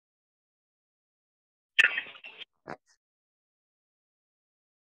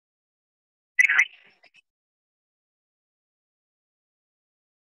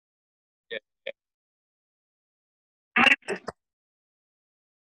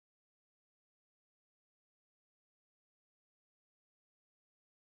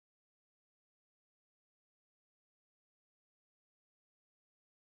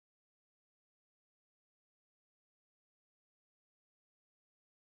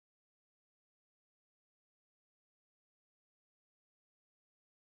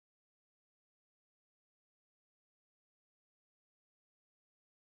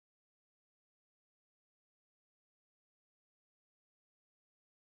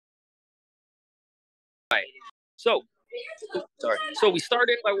Right. So we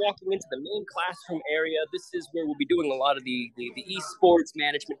started by walking into the main classroom area. This is where we'll be doing a lot of the esports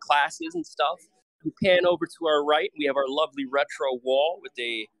management classes and stuff. We pan over to our right. We have our lovely retro wall with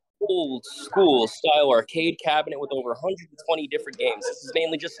a old school style arcade cabinet with over 120 different games. This is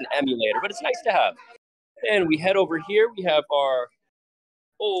mainly just an emulator, but it's nice to have. And we head over here. We have our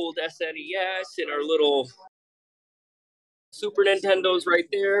old SNES and our little Super Nintendos right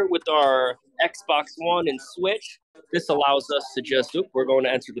there with our Xbox One and Switch. This allows us to just, we're going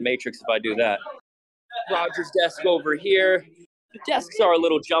to enter the Matrix if I do that. Roger's desk over here. The desks are a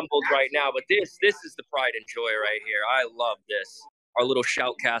little jumbled right now, but this is the pride and joy right here. I love this. Our little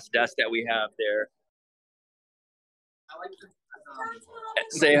Shoutcast desk that we have there.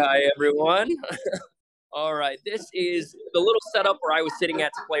 Say hi, everyone. All right, this is the little setup where I was sitting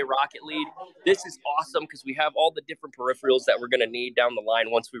at to play Rocket League. This is awesome because we have all the different peripherals that we're going to need down the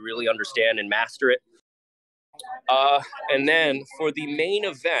line once we really understand and master it. And then for the main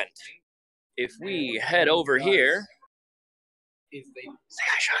event, if we head over here. Say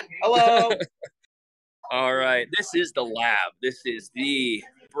hi, Sean. Hello. All right, this is the lab. This is the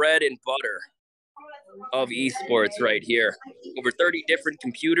bread and butter of esports right here. Over 30 different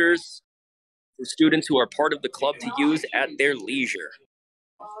computers for students who are part of the club to use at their leisure.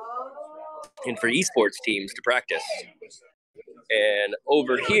 And for esports teams to practice. And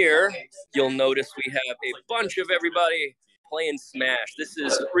over here, you'll notice we have a bunch of everybody playing Smash. This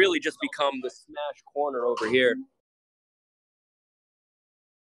has really just become the Smash corner over here.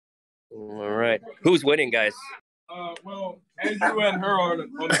 All right. Who's winning, guys? Well, Andrew and her are on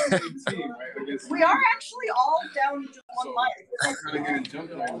the same team, right? We are actually all down to one life.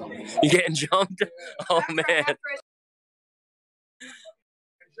 You getting jumped? Oh, man.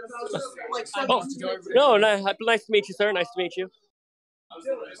 Oh, no, nice to meet you, sir. Nice to meet you.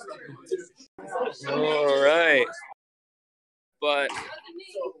 All right. But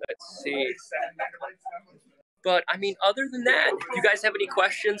let's see. But, I mean, other than that, if you guys have any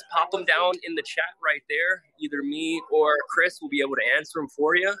questions, pop them down in the chat right there. Either me or Chris will be able to answer them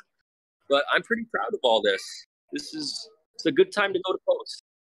for you. But I'm pretty proud of all this. It's a good time to go to post.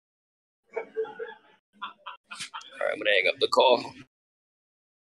 All right, I'm going to hang up the call.